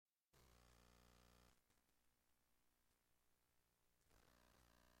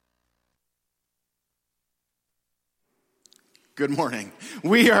Good morning.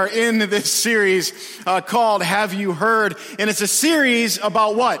 We are in this series called Have You Heard? And it's a series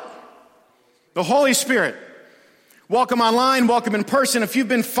about what? The Holy Spirit. Welcome online, welcome in person. If you've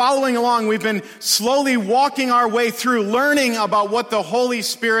been following along, we've been slowly walking our way through learning about what the Holy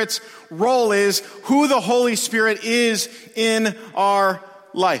Spirit's role is, who the Holy Spirit is in our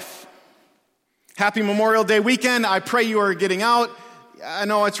life. Happy Memorial Day weekend. I pray you are getting out. I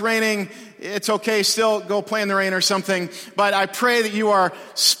know it's raining. It's okay. Still go play in the rain or something. But I pray that you are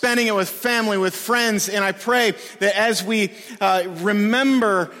spending it with family, with friends. And I pray that as we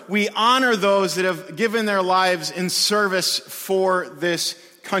remember, we honor those that have given their lives in service for this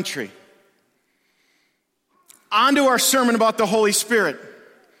country. On to our sermon about the Holy Spirit.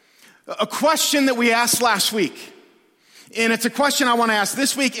 A question that we asked last week. And it's a question I want to ask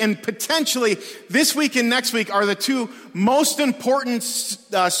this week, and potentially this week and next week are the two most important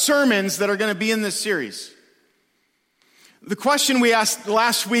sermons that are going to be in this series. The question we asked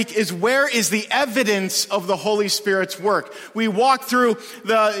last week is, where is the evidence of the Holy Spirit's work? We walked through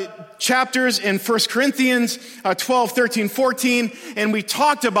the chapters in 1 Corinthians 12, 13, 14, and we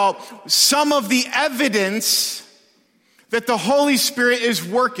talked about some of the evidence that the Holy Spirit is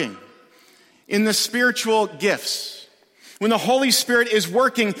working in the spiritual gifts. When the Holy Spirit is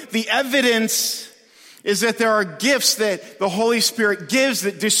working, the evidence is that there are gifts that the Holy Spirit gives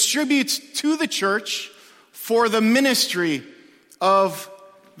that distributes to the church for the ministry of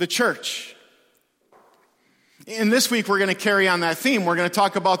the church. And this week we're going to carry on that theme. We're going to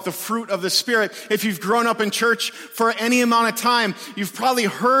talk about the fruit of the Spirit. If you've grown up in church for any amount of time, you've probably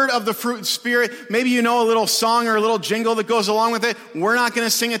heard of the fruit of the Spirit. Maybe you know a little song or a little jingle that goes along with it. We're not going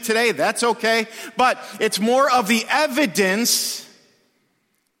to sing it today. That's okay. But it's more of the evidence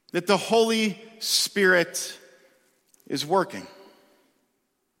that the Holy Spirit is working.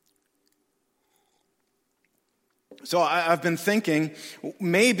 So I've been thinking,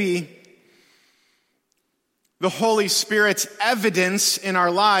 maybe the Holy Spirit's evidence in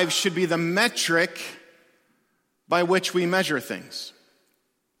our lives should be the metric by which we measure things.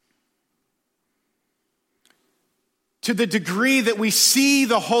 To the degree that we see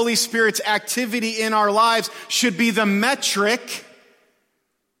the Holy Spirit's activity in our lives should be the metric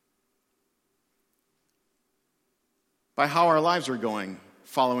by how our lives are going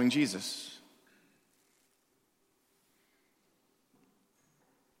following Jesus.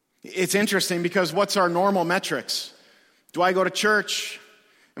 It's interesting because what's our normal metrics? Do I go to church?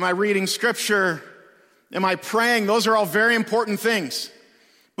 Am I reading scripture? Am I praying? Those are all very important things.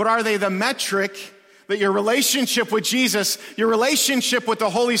 But are they the metric that your relationship with Jesus, your relationship with the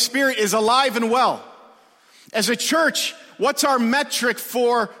Holy Spirit is alive and well? As a church, what's our metric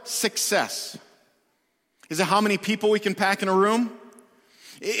for success? Is it how many people we can pack in a room?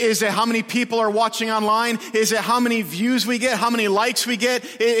 Is it how many people are watching online? Is it how many views we get? How many likes we get?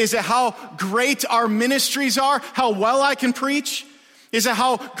 Is it how great our ministries are? How well I can preach? Is it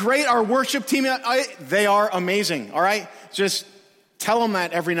how great our worship team is? They are amazing, all right? Just tell them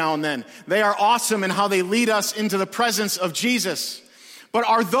that every now and then. They are awesome in how they lead us into the presence of Jesus. But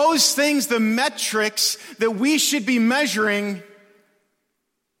are those things the metrics that we should be measuring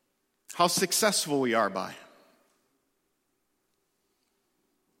how successful we are by?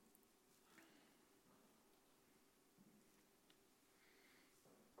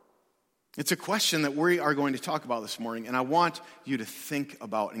 It's a question that we are going to talk about this morning, and I want you to think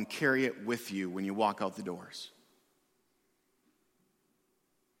about and carry it with you when you walk out the doors.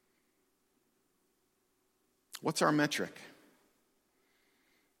 What's our metric?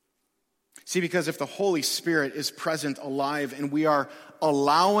 See, because if the Holy Spirit is present, alive, and we are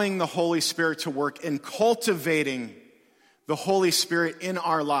allowing the Holy Spirit to work and cultivating the Holy Spirit in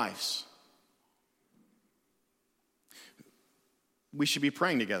our lives, we should be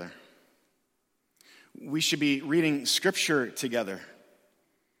praying together. We should be reading scripture together.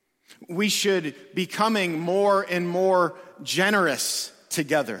 We should be becoming more and more generous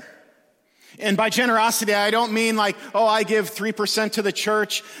together. And by generosity, I don't mean like, I give 3% to the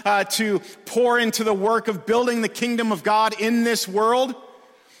church to pour into the work of building the kingdom of God in this world,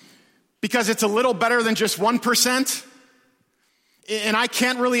 because it's a little better than just 1%. And I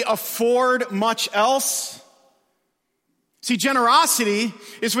can't really afford much else. See, generosity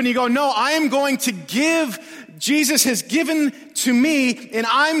is when you go, no, I am going to give. Jesus has given to me, and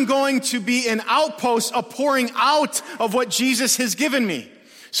I'm going to be an outpost, a pouring out of what Jesus has given me.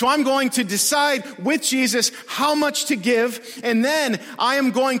 So I'm going to decide with Jesus how much to give, and then I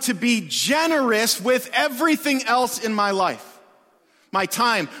am going to be generous with everything else in my life. my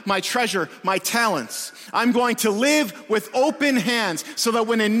time, my treasure, my talents. I'm going to live with open hands so that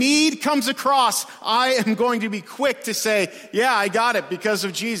when a need comes across, I am going to be quick to say, yeah, I got it because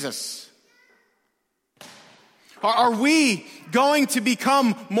of Jesus. Are we going to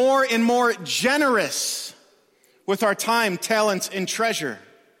become more and more generous with our time, talents, and treasure?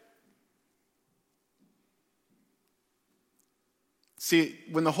 See,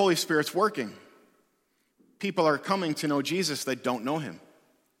 when the Holy Spirit's working, people are coming to know Jesus that don't know him.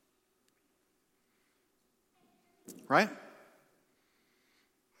 Right?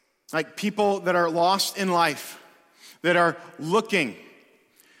 Like people that are lost in life, that are looking,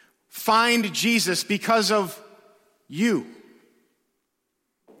 find Jesus because of you.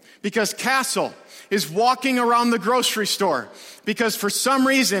 Because Castle is walking around the grocery store because for some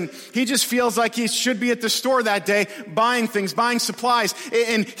reason he just feels like he should be at the store that day buying things, buying supplies,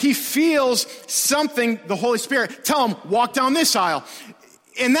 and he feels something, the Holy Spirit, tell him, walk down this aisle.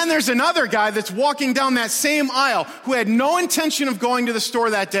 And then there's another guy that's walking down that same aisle who had no intention of going to the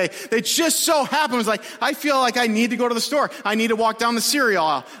store that day. That just so happened was like, I feel like I need to go to the store. I need to walk down the cereal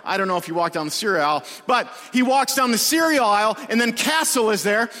aisle. I don't know if you walk down the cereal aisle, but he walks down the cereal aisle and then Castle is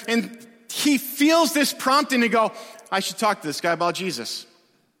there and he feels this prompting to go, I should talk to this guy about Jesus.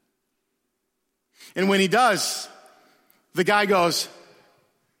 And when he does, the guy goes,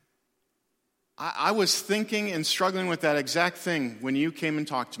 I was thinking and struggling with that exact thing when you came and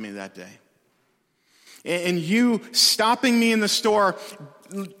talked to me that day. And you stopping me in the store,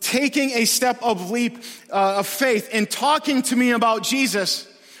 taking a step of leap of faith and talking to me about Jesus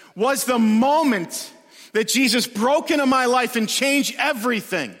was the moment that Jesus broke into my life and changed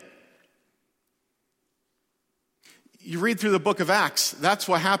everything. You read through the book of Acts, that's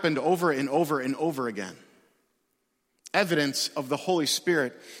what happened over and over and over again. Evidence of the Holy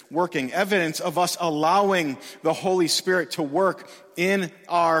Spirit working. Evidence of us allowing the Holy Spirit to work in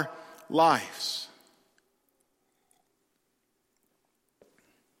our lives.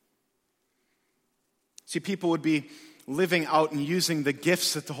 See, people would be living out and using the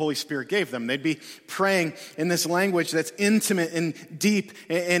gifts that the Holy Spirit gave them. They'd be praying in this language that's intimate and deep,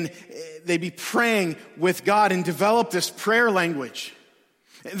 and they'd be praying with God and develop this prayer language.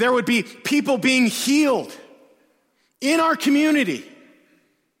 There would be people being healed in our community,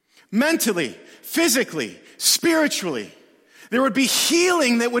 mentally, physically, spiritually. There would be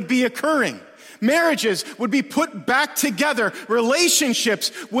healing that would be occurring. Marriages would be put back together.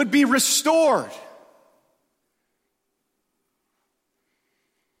 Relationships would be restored.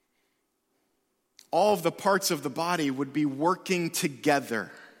 All of the parts of the body would be working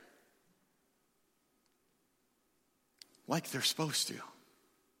together like they're supposed to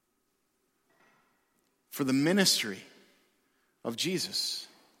for the ministry of Jesus.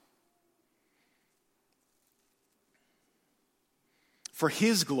 For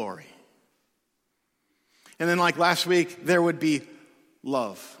his glory. And then like last week, there would be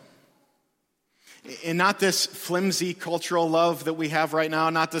love. And not this flimsy cultural love that we have right now,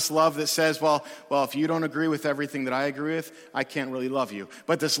 not this love that says, well, if you don't agree with everything that I agree with, I can't really love you.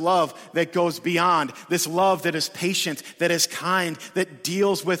 But this love that goes beyond, this love that is patient, that is kind, that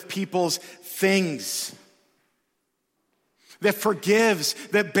deals with people's things, that forgives,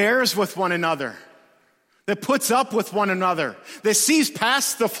 that bears with one another, that puts up with one another, that sees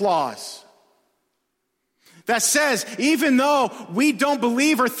past the flaws, that says, even though we don't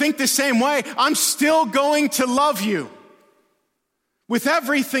believe or think the same way, I'm still going to love you with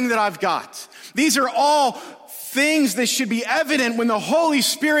everything that I've got. These are all things that should be evident when the Holy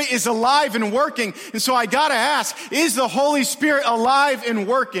Spirit is alive and working. And so I gotta ask, is the Holy Spirit alive and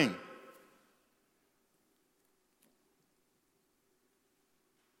working?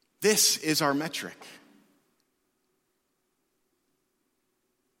 This is our metric.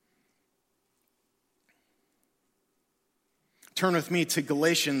 Turn with me to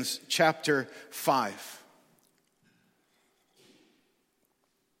Galatians chapter 5.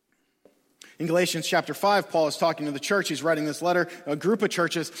 In Galatians chapter 5, Paul is talking to the church. He's writing this letter, a group of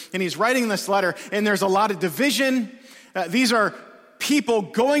churches, and he's writing this letter, and there's a lot of division. These are people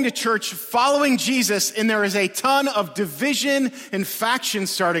going to church, following Jesus, and there is a ton of division and faction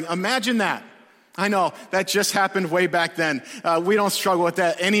starting. Imagine that. I know, that just happened way back then. We don't struggle with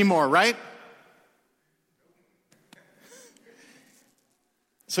that anymore, right?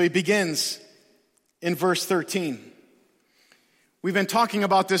 So he begins in verse 13. We've been talking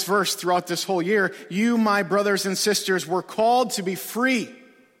about this verse throughout this whole year. You, my brothers and sisters, were called to be free.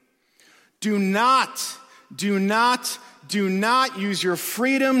 Do not use your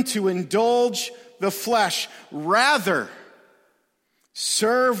freedom to indulge the flesh. Rather,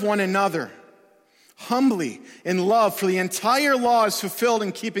 serve one another. humbly in love, for the entire law is fulfilled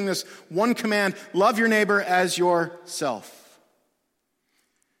in keeping this one command: love your neighbor as yourself.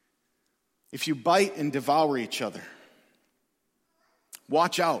 If you bite and devour each other,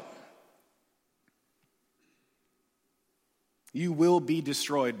 watch out. You will be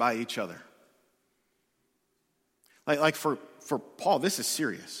destroyed by each other. Like for Paul, this is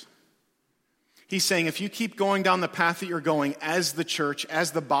serious. He's saying if you keep going down the path that you're going as the church,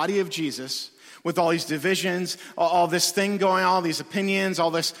 as the body of Jesus, with all these divisions, all this thing going on, all these opinions,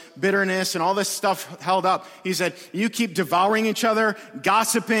 all this bitterness, and all this stuff held up, he said, you keep devouring each other,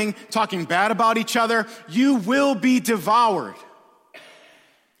 gossiping, talking bad about each other, you will be devoured.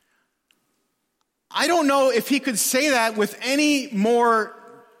 I don't know if he could say that with any more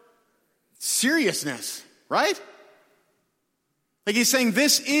seriousness, right? Like he's saying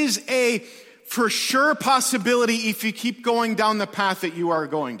this is a for sure possibility if you keep going down the path that you are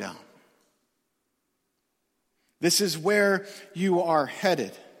going down. This is where you are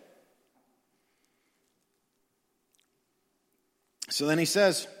headed. So then he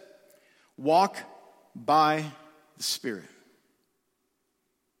says, walk by the Spirit.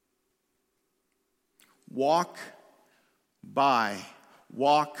 Walk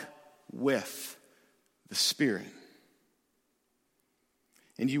with the Spirit.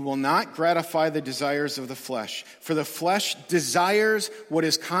 And you will not gratify the desires of the flesh. For the flesh desires what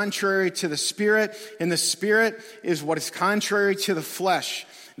is contrary to the Spirit, and the Spirit is what is contrary to the flesh.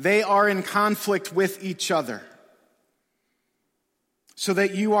 They are in conflict with each other. So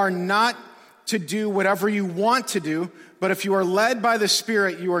that you are not to do whatever you want to do, but if you are led by the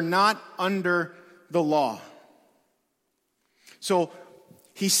Spirit, you are not under the law. So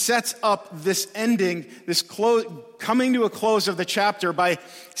he sets up this ending, this coming to a close of the chapter by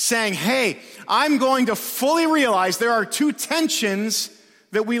saying, hey, I'm going to fully realize there are two tensions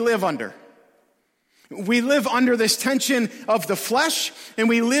that we live under. We live under this tension of the flesh, and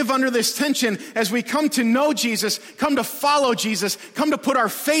we live under this tension as we come to know Jesus, come to follow Jesus, come to put our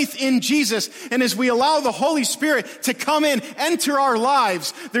faith in Jesus. And as we allow the Holy Spirit to come in, enter our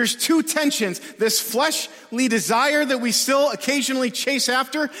lives, there's two tensions. This fleshly desire that we still occasionally chase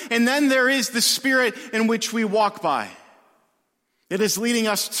after, and then there is the Spirit in which we walk by. It is leading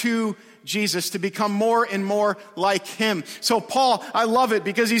us to Jesus, to become more and more like him. So Paul, I love it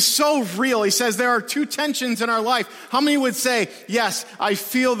because he's so real. He says there are two tensions in our life. How many would say, yes, I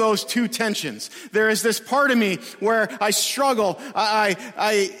feel those two tensions? There is this part of me where I struggle.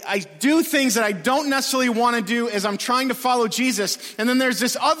 I do things that I don't necessarily want to do as I'm trying to follow Jesus. And then there's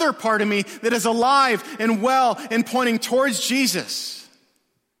this other part of me that is alive and well and pointing towards Jesus.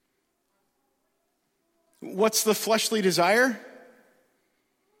 What's the fleshly desire?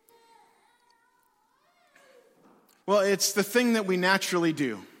 Well, it's the thing that we naturally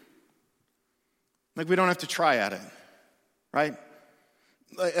do. Like we don't have to try at it, right?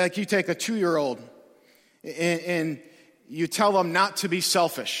 Like you take a 2-year-old and you tell them not to be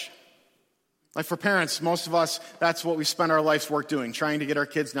selfish. Like for parents, most of us, that's what we spend our life's work doing, trying to get our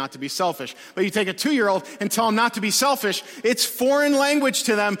kids not to be selfish. But you take a 2-year-old and tell them not to be selfish, it's foreign language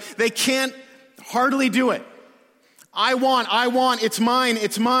to them. They can't hardly do it. I want, it's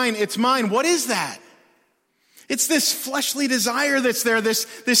mine. What is that? It's this fleshly desire that's there, this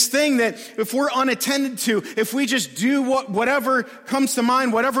thing that if we're unattended to, if we just do whatever comes to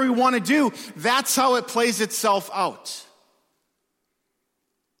mind, whatever we want to do, that's how it plays itself out.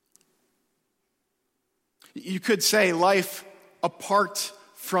 You could say life apart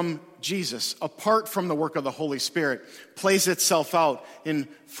from Jesus, apart from the work of the Holy Spirit, plays itself out in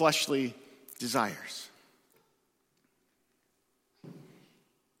fleshly desires.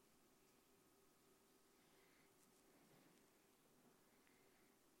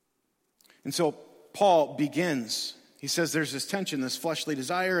 And so Paul begins, he says there's this tension, this fleshly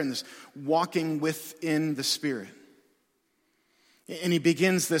desire, and this walking within the Spirit. And he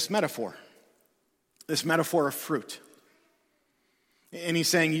begins this metaphor of fruit. And he's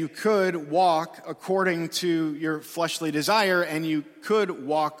saying you could walk according to your fleshly desire, and you could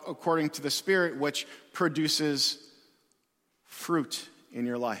walk according to the Spirit, which produces fruit in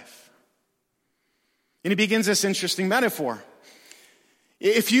your life. And he begins this interesting metaphor.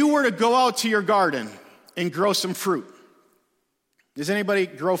 If you were to go out to your garden and grow some fruit, does anybody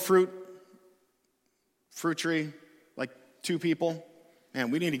grow fruit tree? Like 2 people? Man,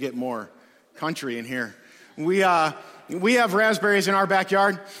 we need to get more country in here. We have raspberries in our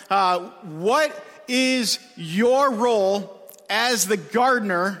backyard. What is your role as the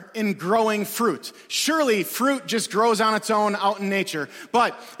gardener in growing fruit? Surely fruit just grows on its own out in nature.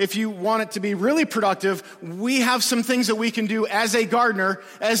 But if you want it to be really productive, we have some things that we can do as a gardener,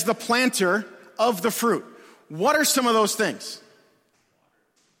 as the planter of the fruit. What are some of those things?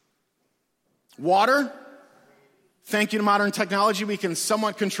 Water. Thank you to modern technology, we can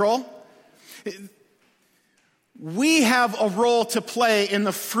somewhat control. We have a role to play in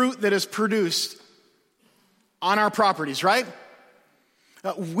the fruit that is produced on our properties, right?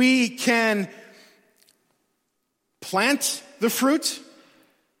 We can plant the fruit.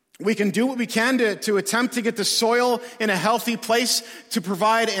 We can do what we can to attempt to get the soil in a healthy place, to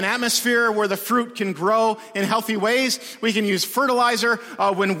provide an atmosphere where the fruit can grow in healthy ways. We can use fertilizer.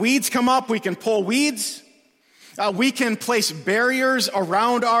 When weeds come up, we can pull weeds. We can place barriers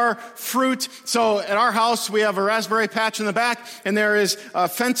around our fruit. So at our house, we have a raspberry patch in the back, and there is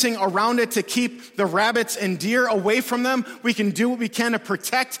fencing around it to keep the rabbits and deer away from them. We can do what we can to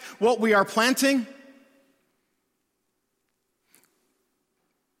protect what we are planting.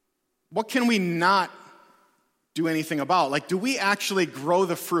 What can we not do anything about? Like, do we actually grow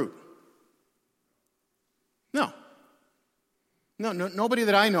the fruit? No. Nobody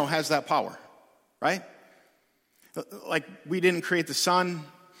that I know has that power, right? Like, we didn't create the sun,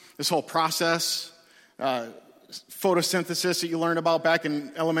 this whole process, photosynthesis that you learned about back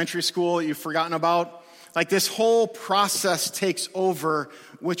in elementary school that you've forgotten about. Like, this whole process takes over,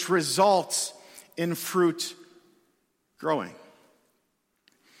 which results in fruit growing.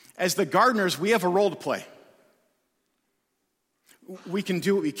 As the gardeners, we have a role to play. We can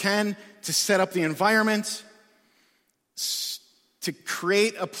do what we can to set up the environment, to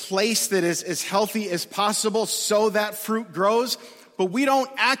create a place that is as healthy as possible so that fruit grows, but we don't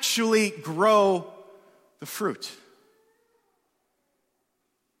actually grow the fruit.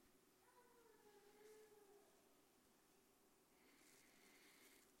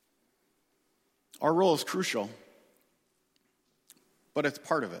 Our role is crucial, but it's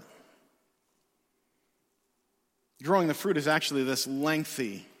part of it. Growing the fruit is actually this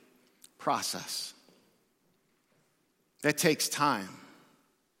lengthy process that takes time,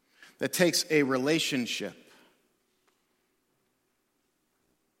 that takes a relationship.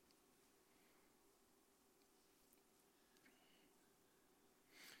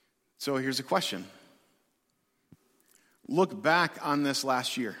 So here's a question. Look back on this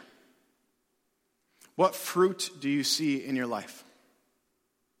last year. What fruit do you see in your life?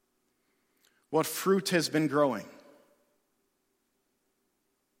 What fruit has been growing?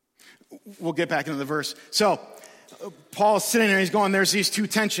 We'll get back into the verse. So, Paul's sitting there, he's going, there's these two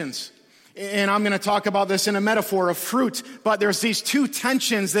tensions. And I'm going to talk about this in a metaphor of fruit, but there's these two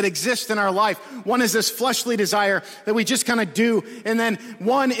tensions that exist in our life. One is this fleshly desire that we just kind of do, and then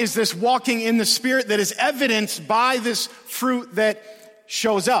one is this walking in the Spirit that is evidenced by this fruit that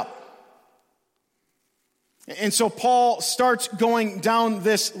shows up. And so Paul starts going down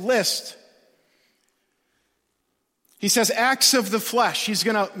this list. He says, acts of the flesh. He's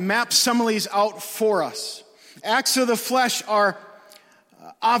going to map some of these out for us. Acts of the flesh are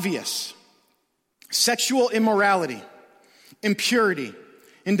obvious. Sexual immorality, impurity,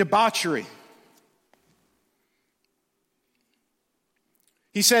 and debauchery.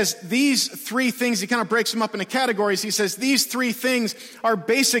 He says these three things, he kind of breaks them up into categories. He says these three things are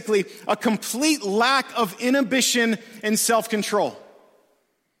basically a complete lack of inhibition and self-control.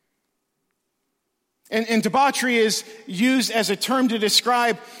 And debauchery is used as a term to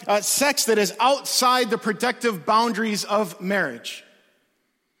describe sex that is outside the protective boundaries of marriage.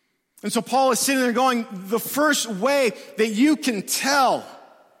 And so Paul is sitting there going, the first way that you can tell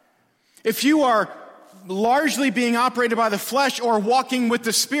if you are largely being operated by the flesh or walking with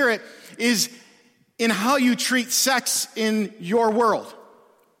the Spirit is in how you treat sex in your world.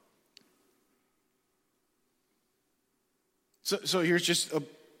 So here's just a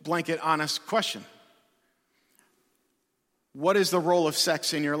blanket honest question. What is the role of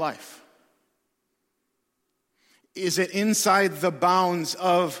sex in your life? Is it inside the bounds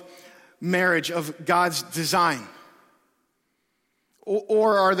of marriage, of God's design?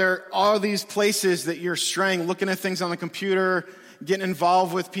 Or are there all these places that you're straying, looking at things on the computer, getting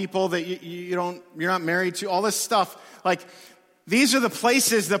involved with people that you're not married to, all this stuff? Like, these are the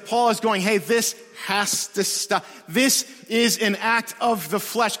places that Paul is going, hey, this has to stop. This is an act of the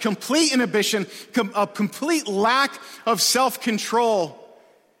flesh, complete inhibition, a complete lack of self-control.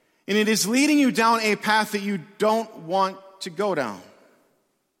 And it is leading you down a path that you don't want to go down.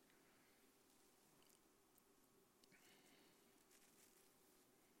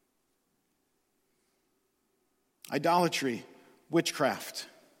 Idolatry, witchcraft.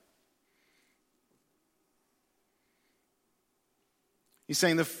 He's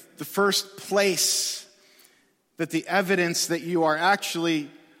saying the first place that the evidence that you are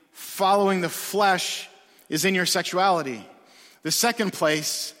actually following the flesh is in your sexuality. The second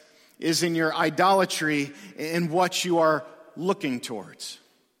place is in your idolatry and what you are looking towards.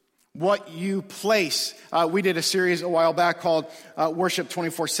 What you place. We did a series a while back called Worship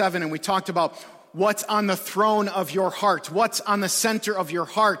 24/7, and we talked about what's on the throne of your heart, what's on the center of your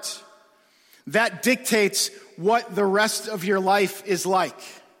heart. That dictates what the rest of your life is like.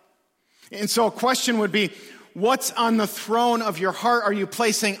 And so a question would be, what's on the throne of your heart? Are you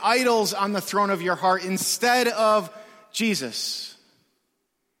placing idols on the throne of your heart instead of Jesus?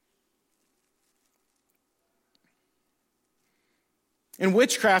 And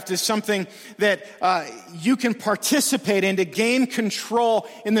witchcraft is something that you can participate in to gain control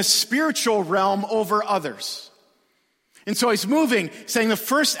in the spiritual realm over others. And so he's moving, saying the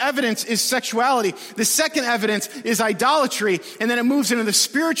first evidence is sexuality. The second evidence is idolatry. And then it moves into the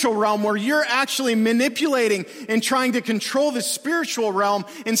spiritual realm where you're actually manipulating and trying to control the spiritual realm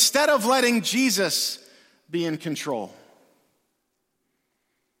instead of letting Jesus be in control.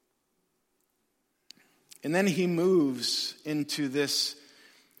 And then he moves into this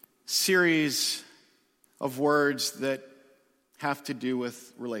series of words that have to do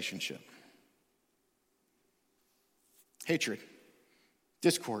with relationship. Hatred,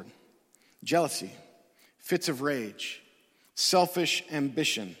 discord, jealousy, fits of rage, selfish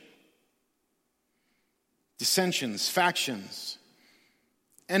ambition, dissensions, factions,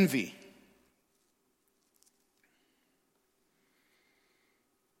 envy.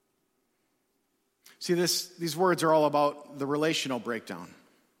 See, these words are all about the relational breakdown.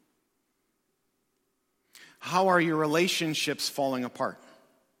 How are your relationships falling apart?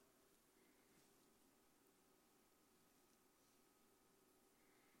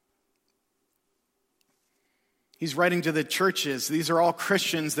 He's writing to the churches. These are all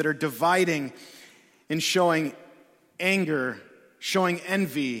Christians that are dividing and showing anger, showing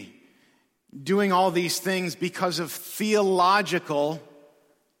envy, doing all these things because of theological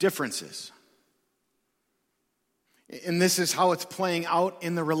differences. And this is how it's playing out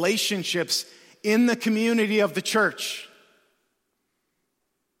in the relationships in the community of the church.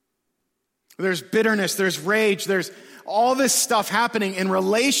 There's bitterness, there's rage, there's all this stuff happening, and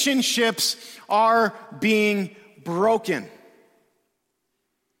relationships are being broken.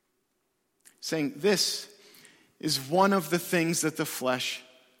 Saying this is one of the things that the flesh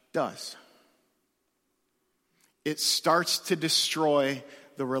does. It starts to destroy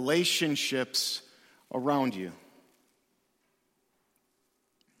the relationships around you.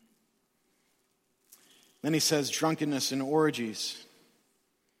 Then he says drunkenness and orgies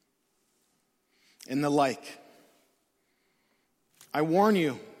and the like. I warn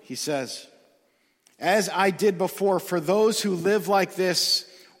you, he says, as I did before, for those who live like this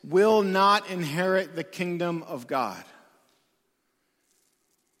will not inherit the kingdom of God.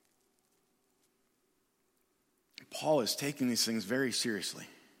 Paul is taking these things very seriously.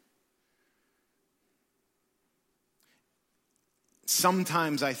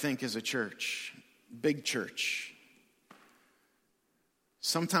 Sometimes I think as a church, big church,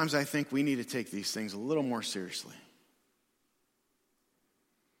 sometimes I think we need to take these things a little more seriously.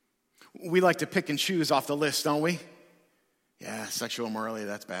 We like to pick and choose off the list, don't we? Yeah, sexual immorality,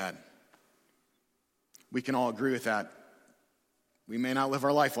 that's bad. We can all agree with that. We may not live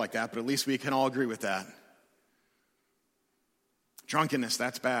our life like that, but at least we can all agree with that. Drunkenness,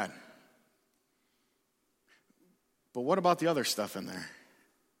 that's bad. But what about the other stuff in there?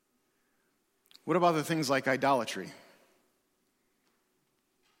 What about the things like idolatry?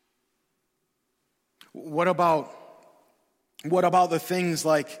 What about the things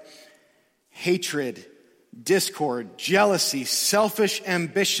like hatred, discord, jealousy, selfish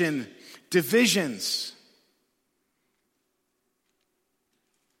ambition, divisions?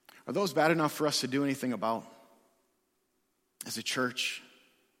 Are those bad enough for us to do anything about as a church,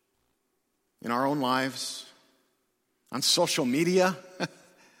 in our own lives, on social media?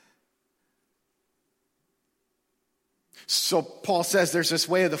 So Paul says there's this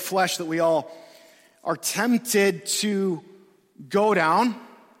way of the flesh that we all are tempted to go down.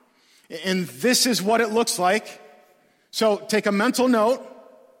 And this is what it looks like. So take a mental note.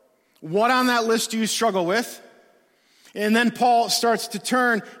 What on that list do you struggle with? And then Paul starts to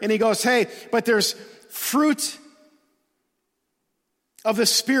turn and he goes, hey, but there's fruit of the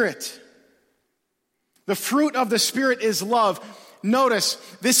Spirit. The fruit of the Spirit is love. Notice,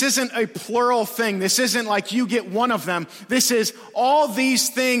 this isn't a plural thing. This isn't like you get one of them. This is all these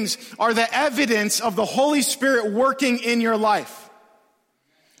things are the evidence of the Holy Spirit working in your life.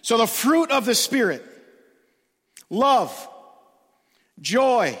 So the fruit of the Spirit: love,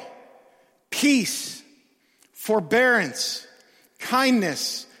 joy, peace, forbearance,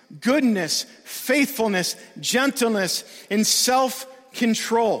 kindness, goodness, faithfulness, gentleness, and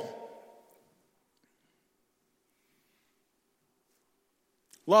self-control.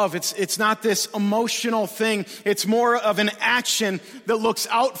 Love, it's not this emotional thing. It's more of an action that looks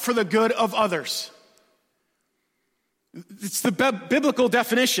out for the good of others. It's the biblical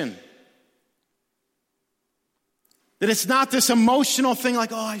definition. That it's not this emotional thing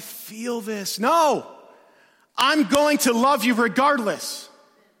like, oh, I feel this. No, I'm going to love you regardless.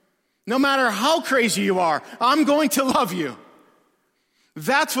 No matter how crazy you are, I'm going to love you.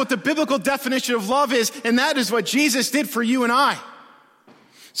 That's what the biblical definition of love is, and that is what Jesus did for you and I.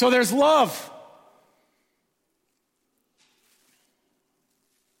 So there's love.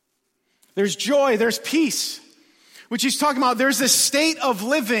 There's joy, there's peace, which he's talking about. There's a state of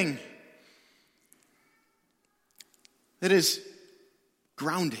living that is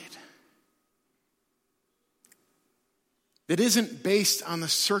grounded, that isn't based on the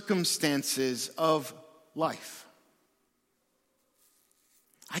circumstances of life.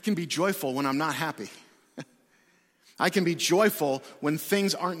 I can be joyful when I'm not happy. I can be joyful when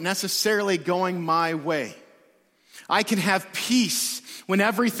things aren't necessarily going my way. I can have peace when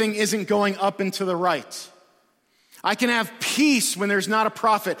everything isn't going up and to the right. I can have peace when there's not a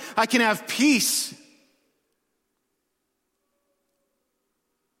profit. I can have peace.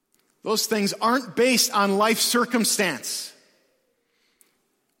 Those things aren't based on life circumstance.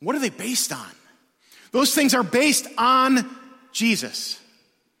 What are they based on? Those things are based on Jesus.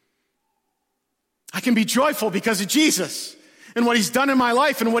 I can be joyful because of Jesus and what he's done in my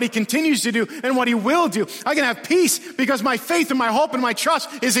life and what he continues to do and what he will do. I can have peace because my faith and my hope and my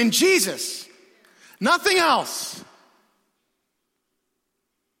trust is in Jesus. Nothing else.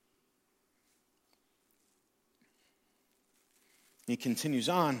 He continues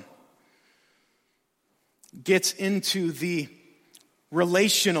on, gets into the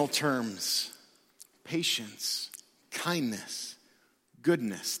relational terms: patience, kindness,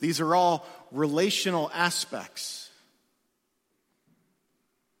 goodness. These are all relational aspects.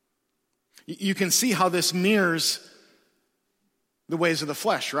 You can see how this mirrors the ways of the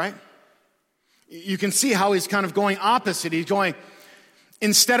flesh, right? You can see how he's kind of going opposite. He's going,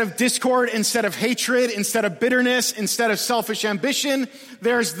 instead of discord, instead of hatred, instead of bitterness, instead of selfish ambition,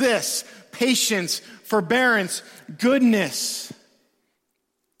 there's this: patience, forbearance, goodness,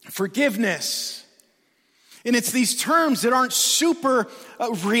 forgiveness. And it's these terms that aren't super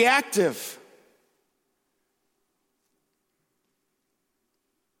reactive.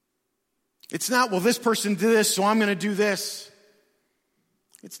 It's not, well, this person did this, so I'm going to do this.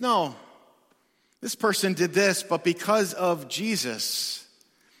 It's no, this person did this, but because of Jesus,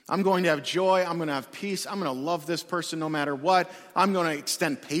 I'm going to have joy, I'm going to have peace, I'm going to love this person no matter what. I'm going to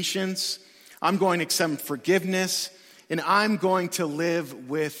extend patience, I'm going to extend forgiveness, and I'm going to live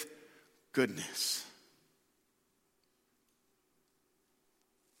with goodness.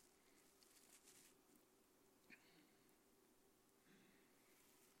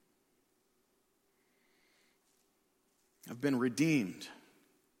 I've been redeemed.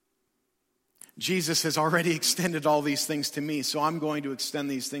 Jesus has already extended all these things to me, so I'm going to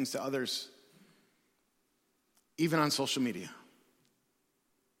extend these things to others, even on social media.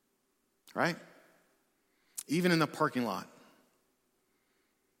 Right? Even in the parking lot.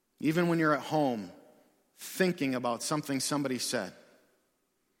 Even when you're at home thinking about something somebody said,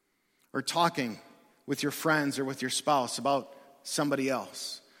 or talking with your friends or with your spouse about somebody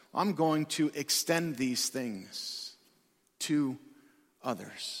else. I'm going to extend these things to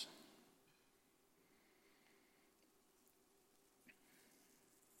others.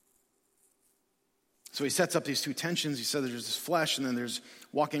 So he sets up these two tensions. He said there's this flesh and then there's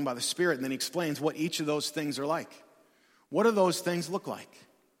walking by the Spirit, and then he explains what each of those things are like. What do those things look like?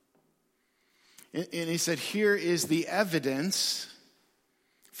 And he said, here is the evidence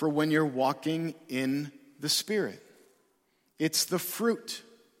for when you're walking in the Spirit. It's the fruit.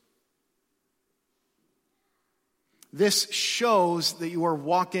 This shows that you are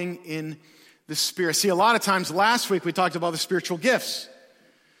walking in the Spirit. See, a lot of times last week we talked about the spiritual gifts.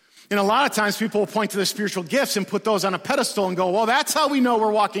 And a lot of times people will point to the spiritual gifts and put those on a pedestal and go, well, that's how we know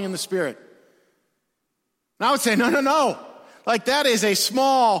we're walking in the Spirit. And I would say, no. Like, that is a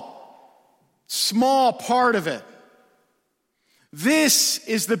small part of it. This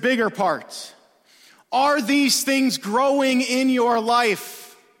is the bigger part. Are these things growing in your life?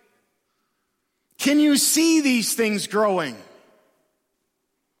 Can you see these things growing?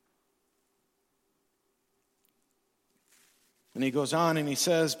 And he goes on and he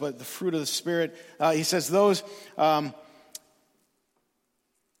says, but the fruit of the Spirit, he says those,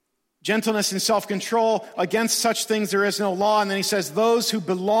 gentleness and self-control, against such things there is no law. And then he says, those who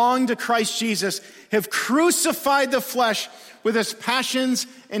belong to Christ Jesus have crucified the flesh with its passions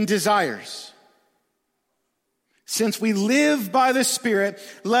and desires. Since we live by the Spirit,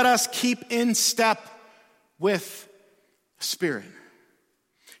 let us keep in step with the Spirit.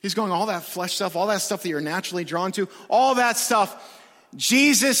 He's going, all that flesh stuff, all that stuff that you're naturally drawn to, all that stuff,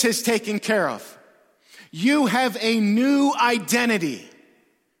 Jesus has taken care of. You have a new identity.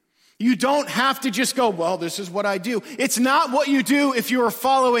 You don't have to just go, well, this is what I do. It's not what you do if you are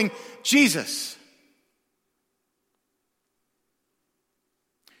following Jesus.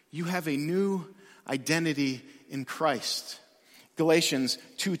 You have a new identity in Christ. Galatians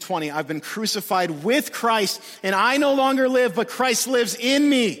 2:20, I've been crucified with Christ, and I no longer live, but Christ lives in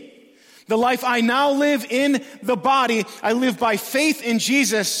me. The life I now live in the body, I live by faith in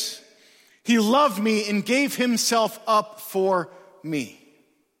Jesus. He loved me and gave himself up for me.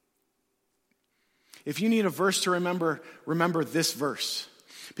 If you need a verse to remember this verse.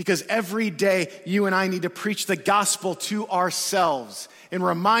 Because every day you and I need to preach the gospel to ourselves and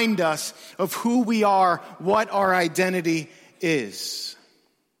remind us of who we are, what our identity is.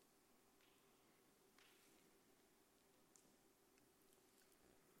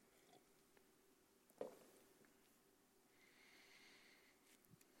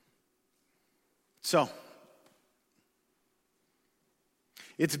 So,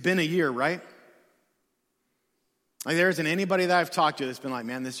 it's been a year, right? Like there isn't anybody that I've talked to that's been like,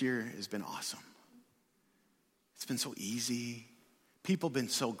 man, this year has been awesome. It's been so easy. People have been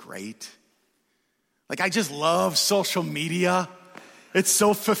so great. Like I just love social media. It's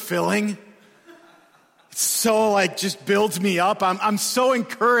so fulfilling. It's so like just builds me up. I'm so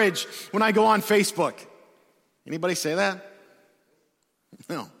encouraged when I go on Facebook. Anybody say that?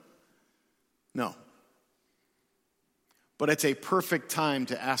 No. But it's a perfect time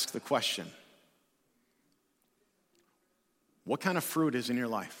to ask the question, what kind of fruit is in your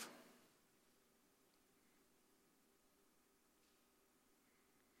life?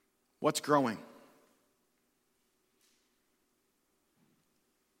 What's growing?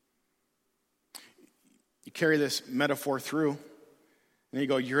 You carry this metaphor through, and you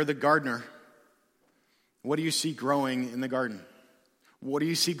go, you're the gardener. What do you see growing in the garden? What do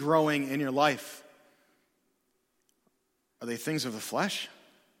you see growing in your life? Are they things of the flesh?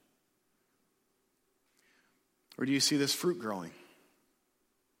 Or do you see this fruit growing?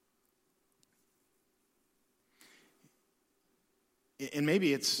 And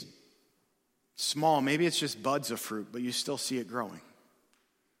maybe it's small, maybe it's just buds of fruit, but you still see it growing.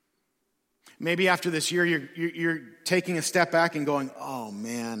 Maybe after this year, you're taking a step back and going, oh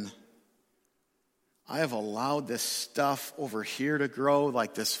man, I have allowed this stuff over here to grow,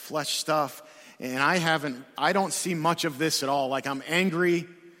 like this flesh stuff, and I don't see much of this at all. Like I'm angry,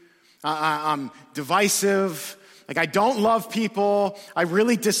 I'm divisive, like I don't love people, I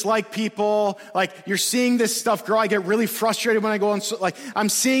really dislike people. Like you're seeing this stuff grow. I get really frustrated when I go on, like I'm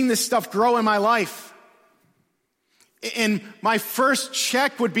seeing this stuff grow in my life. And my first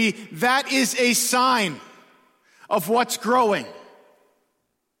check would be, that is a sign of what's growing.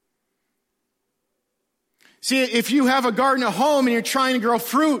 See, if you have a garden at home and you're trying to grow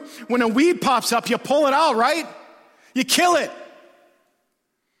fruit, when a weed pops up, you pull it out, right? You kill it.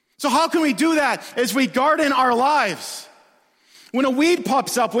 So how can we do that as we garden our lives? When a weed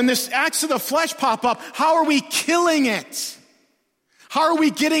pops up, when this acts of the flesh pop up, how are we killing it? How are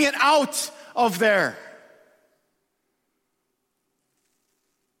we getting it out of there?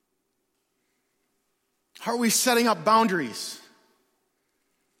 How are we setting up boundaries?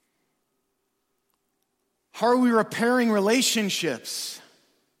 How are we repairing relationships?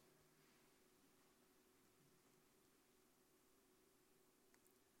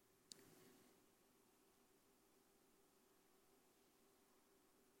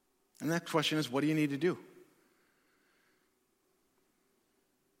 And the next question is, what do you need to do?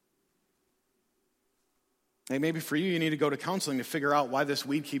 Hey, maybe for you need to go to counseling to figure out why this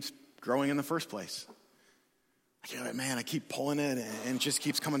weed keeps growing in the first place. Like, man, I keep pulling it and it just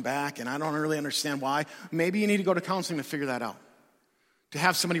keeps coming back and I don't really understand why. Maybe you need to go to counseling to figure that out. To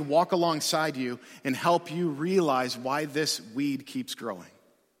have somebody walk alongside you and help you realize why this weed keeps growing.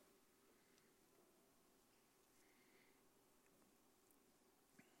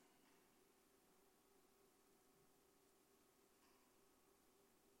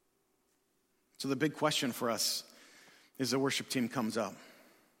 So the big question for us as the worship team comes up.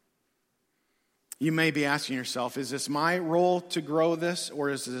 You may be asking yourself, is this my role to grow this, or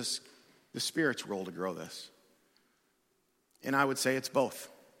is this the Spirit's role to grow this? And I would say it's both.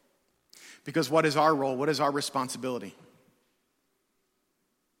 Because what is our role? What is our responsibility?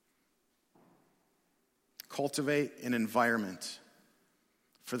 Cultivate an environment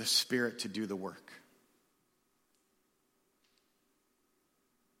for the Spirit to do the work.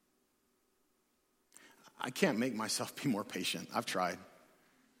 I can't make myself be more patient. I've tried.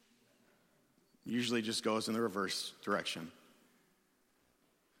 Usually just goes in the reverse direction.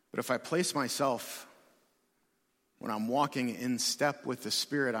 But if I place myself, when I'm walking in step with the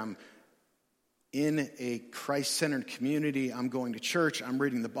Spirit, I'm in a Christ-centered community, I'm going to church, I'm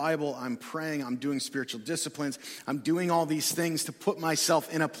reading the Bible, I'm praying, I'm doing spiritual disciplines, I'm doing all these things to put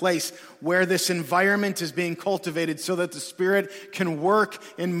myself in a place where this environment is being cultivated so that the Spirit can work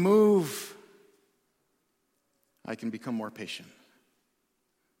and move. I can become more patient,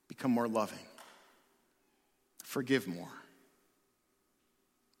 become more loving, forgive more,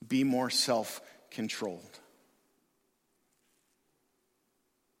 be more self-controlled.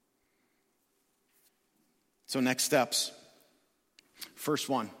 So next steps. First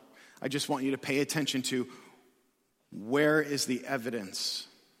one, I just want you to pay attention to where is the evidence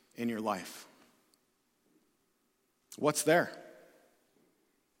in your life? What's there?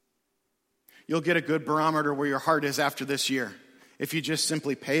 You'll get a good barometer where your heart is after this year. If you just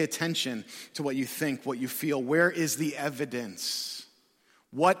simply pay attention to what you think, what you feel, where is the evidence?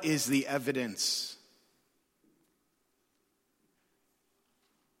 What is the evidence?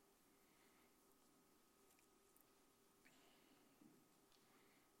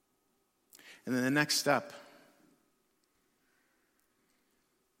 And then the next step,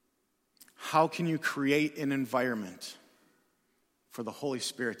 how can you create an environment for the Holy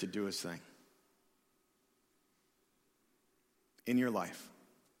Spirit to do his thing in your life?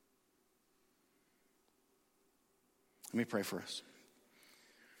 Let me pray for us.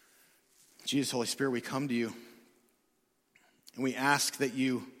 Jesus, Holy Spirit, we come to you and we ask that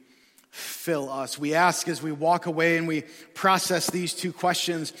you fill us. We ask as we walk away and we process these two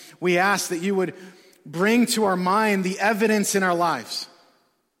questions, we ask that you would bring to our mind the evidence in our lives.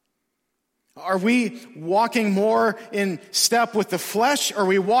 Are we walking more in step with the flesh? Or are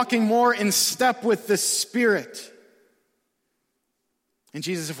we walking more in step with the Spirit? And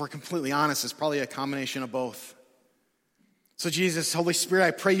Jesus, if we're completely honest, it's probably a combination of both. So Jesus, Holy Spirit,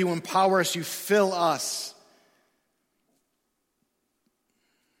 I pray you empower us, you fill us.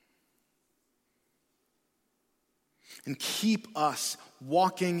 And keep us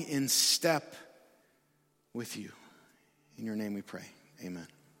walking in step with you. In your name we pray. Amen.